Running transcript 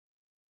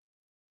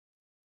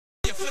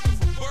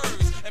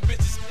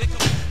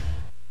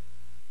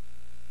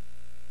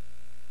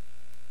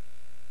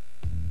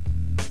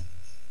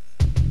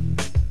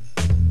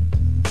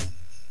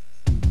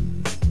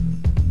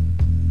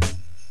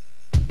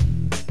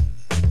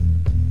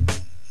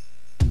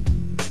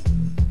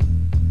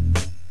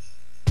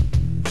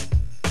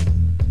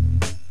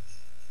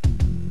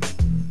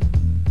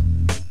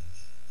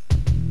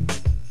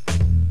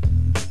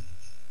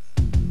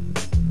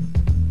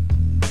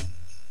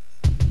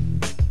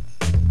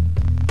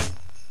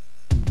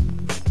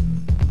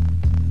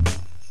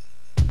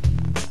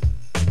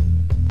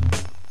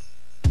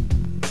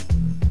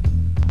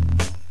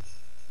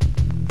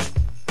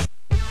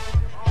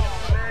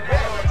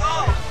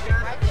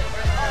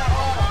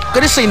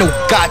Cause this ain't no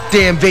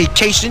goddamn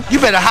vacation. You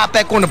better hop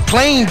back on the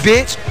plane,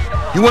 bitch.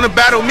 You wanna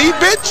battle me,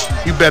 bitch?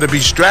 You better be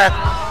strapped.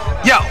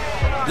 Yo,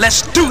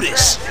 let's do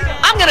this.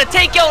 I'm gonna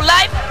take your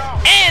life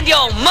and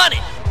your money.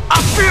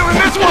 I'm feeling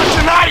this one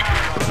tonight.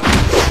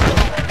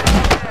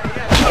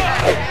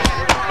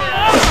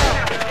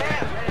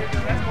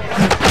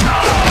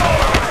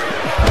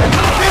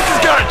 This is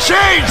gonna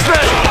change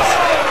things.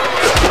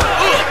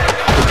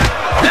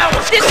 That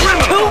was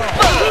criminal. Too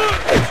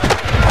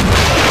fun.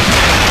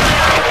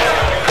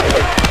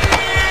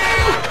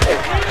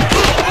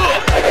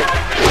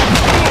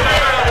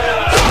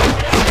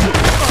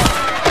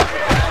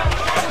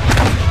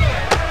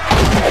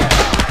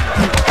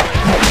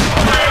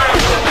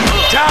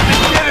 Time to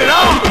get it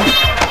on!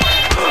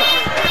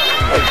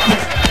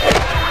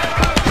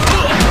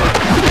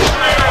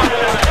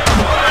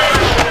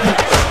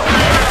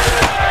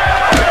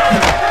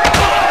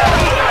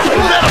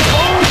 Is that a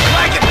phone?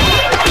 Like it?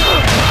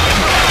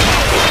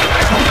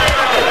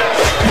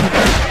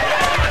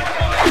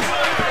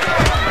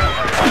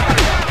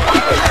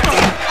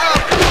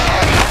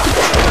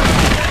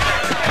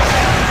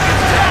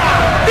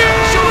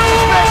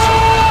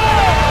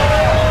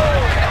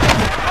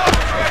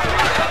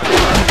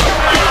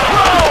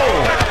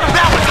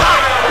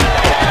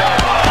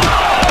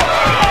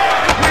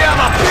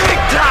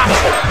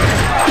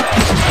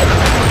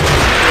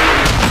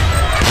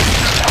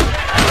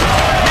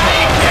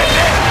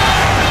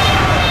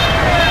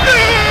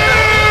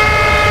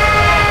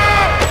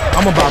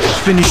 I'm about to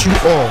finish you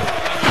all.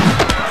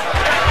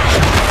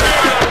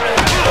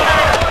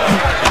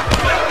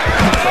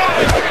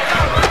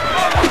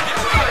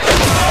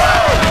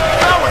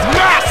 That was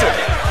massive!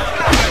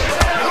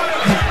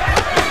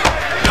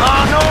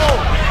 Oh no!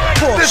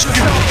 This is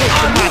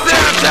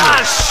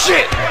unsanitized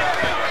shit!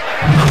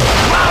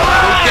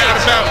 No doubt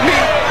about me.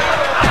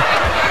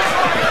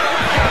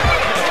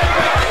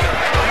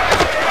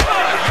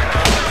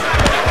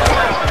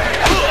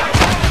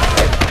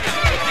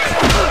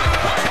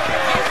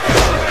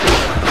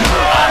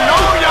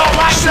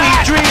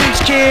 Sweet dreams,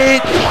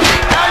 kid.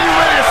 Now you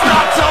ready to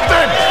start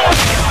something?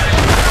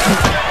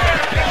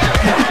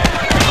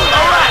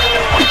 Alright,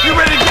 you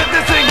ready to get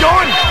this thing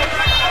going?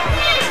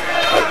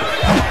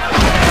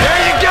 There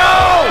you go!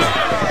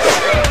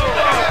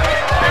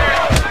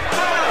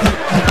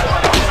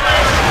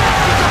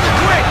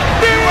 Quick,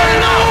 you wanna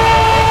know?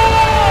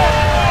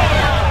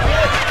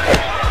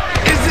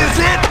 Is this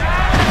it?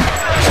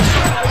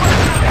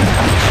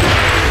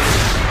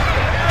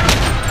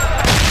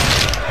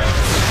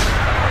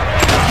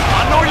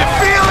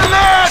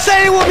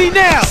 Say it with me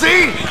now.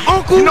 See?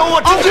 Uncle, you know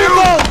what to Uncle do.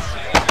 Bo.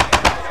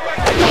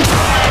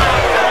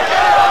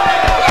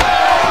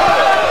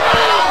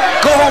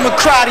 Go home and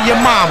cry to your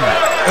mama.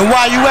 And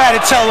while you at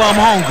it, tell her I'm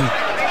hungry.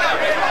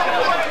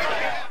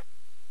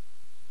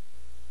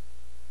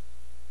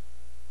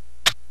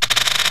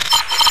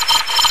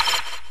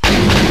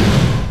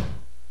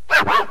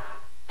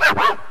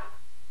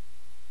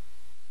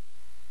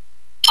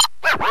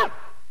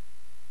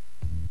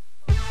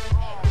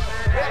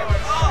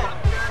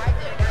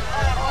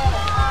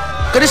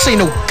 Cause this ain't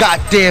no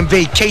goddamn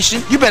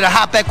vacation. You better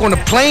hop back on the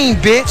plane,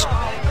 bitch.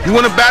 You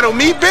wanna battle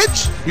me,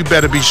 bitch? You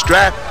better be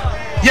strapped.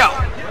 Yo,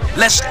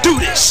 let's do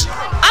this.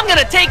 I'm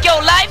gonna take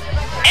your life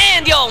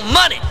and your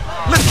money.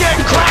 Let's get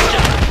cracking.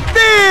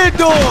 Man,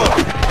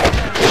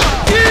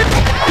 dog.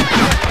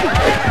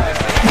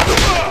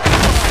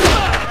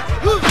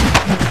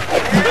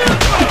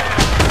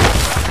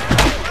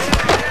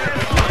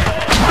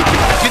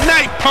 Good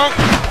night, punk.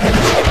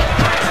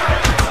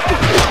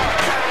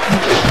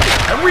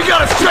 And we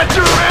gotta stretch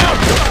her around.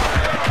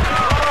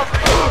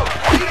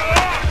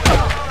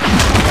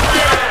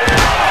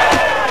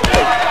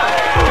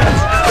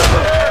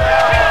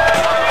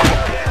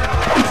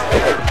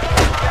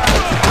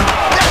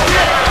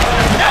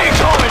 Now you're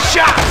calling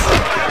shots.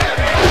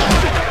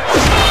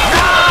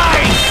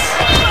 Nice.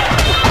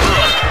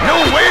 No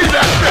way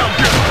that felt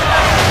good.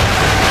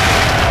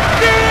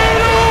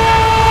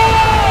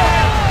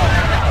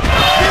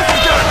 This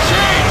is gonna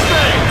change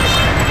things.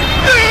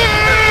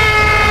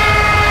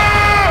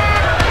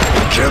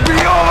 Could be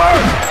over.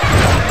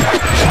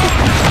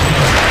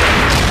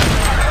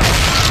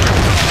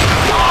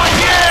 Oh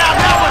yeah,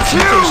 that was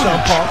huge.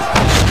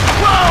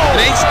 Whoa,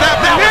 It ain't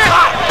stopping that was now.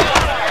 hot.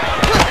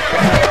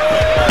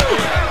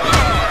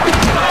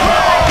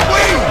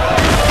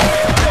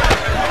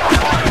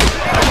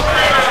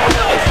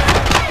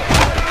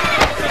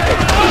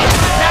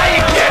 Now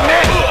you're getting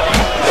it.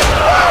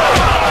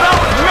 That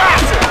was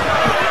massive.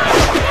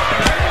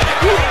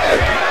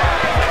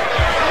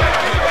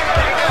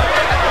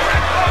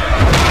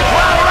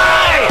 All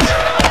right.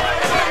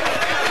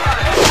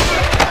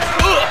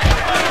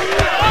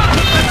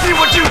 Let's see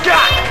what you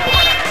got.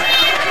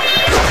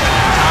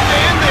 Time to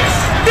end this.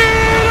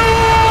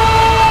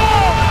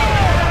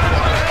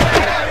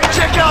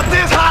 Check out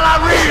this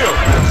highlight reel.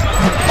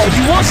 Oh,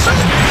 you want some?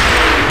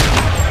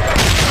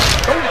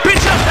 Don't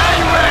bitch up. Now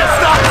you ready to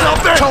start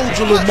something? Told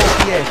you, little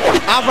monkey ass.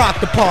 I rock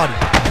the party.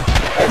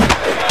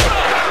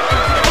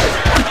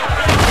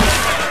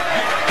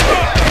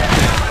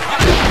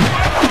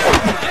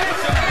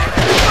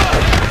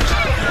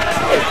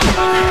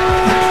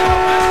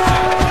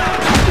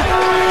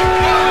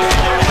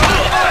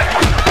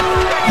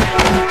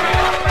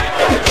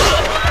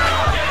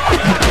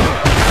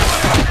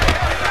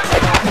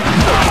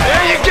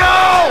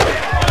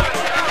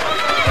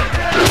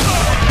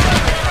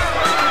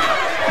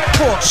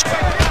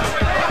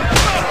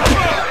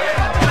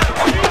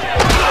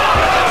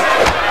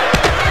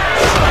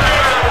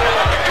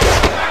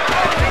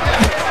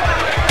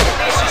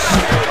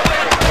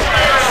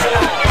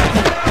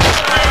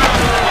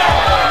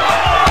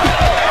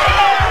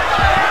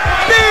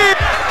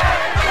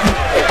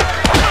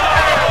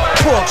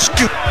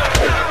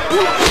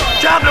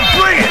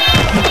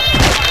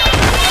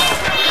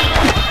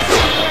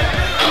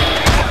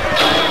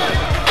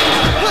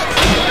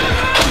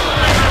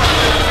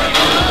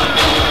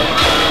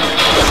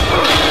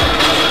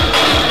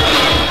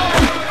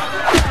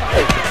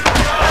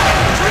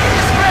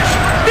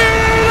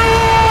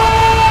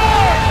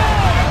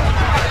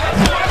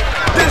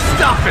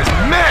 stuff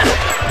is mad.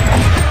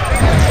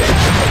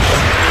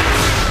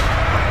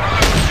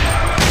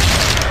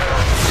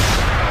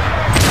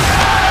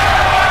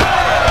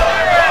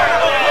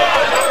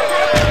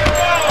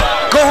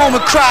 Go home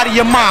and cry to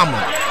your mama.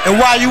 And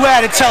while you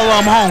at it, tell her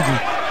I'm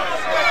hungry.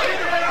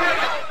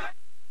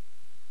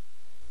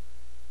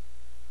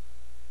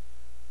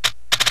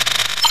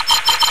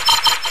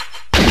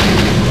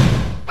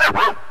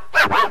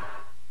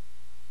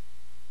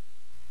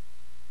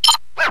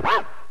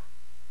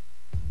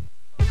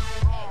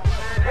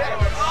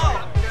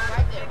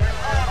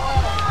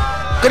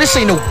 This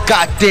ain't no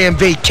goddamn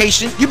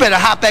vacation. You better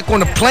hop back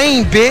on the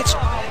plane, bitch.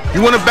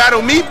 You wanna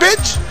battle me,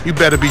 bitch? You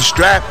better be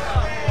strapped.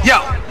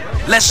 Yo,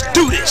 let's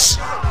do this.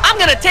 I'm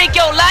gonna take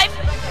your life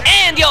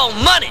and your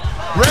money.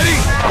 Ready,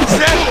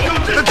 set,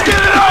 let's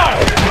get it on!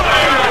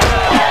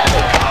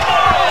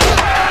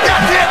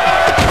 That's it!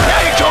 Now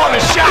you're calling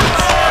the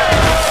shots!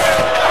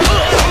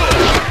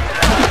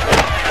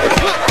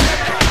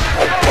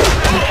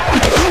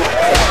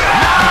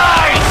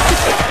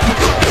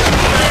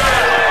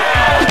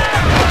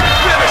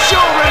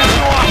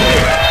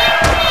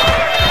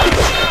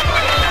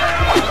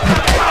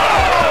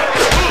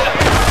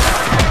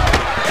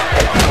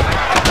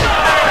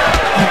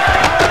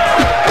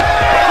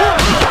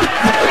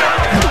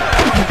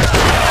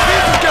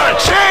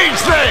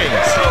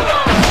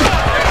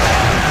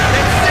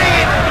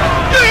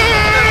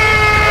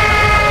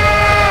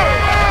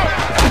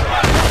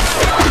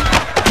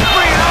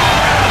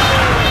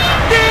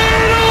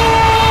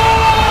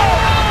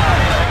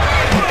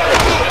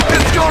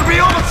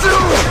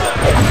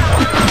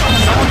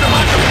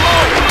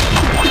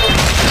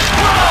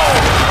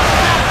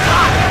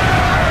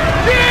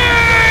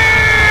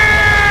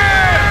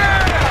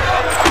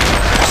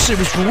 Shit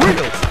was for real.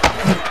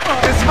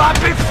 This might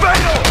be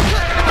fatal!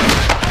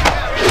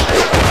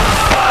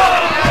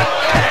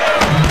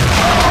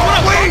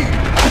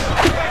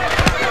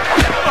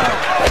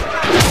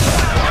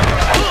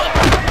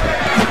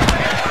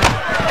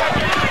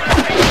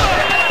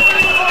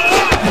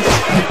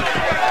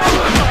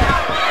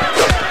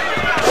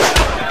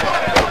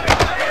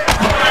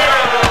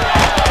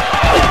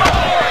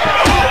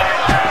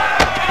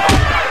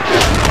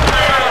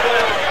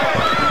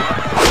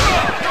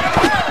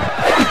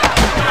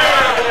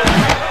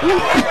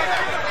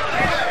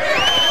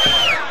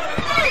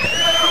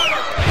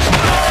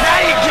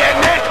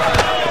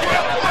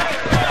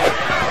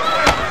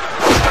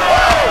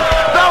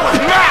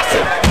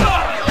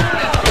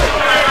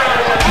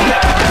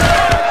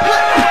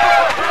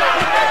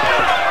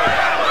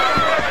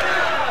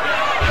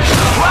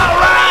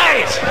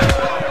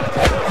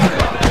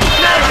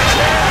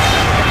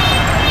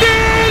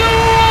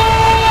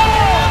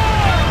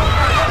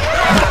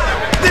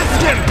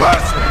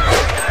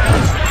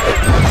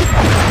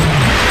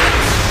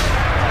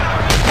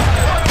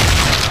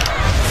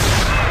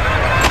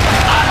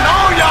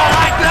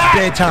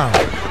 Bedtime.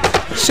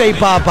 Say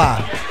bye-bye.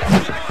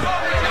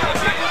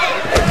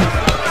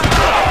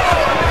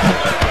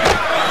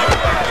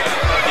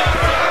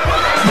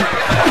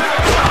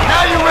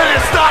 Now you ready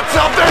to start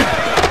something?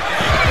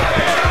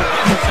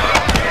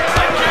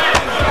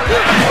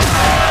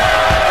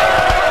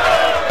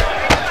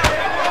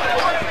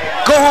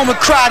 Go home and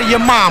cry to your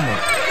mama.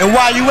 And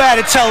while you at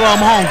it, tell her I'm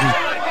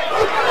hungry.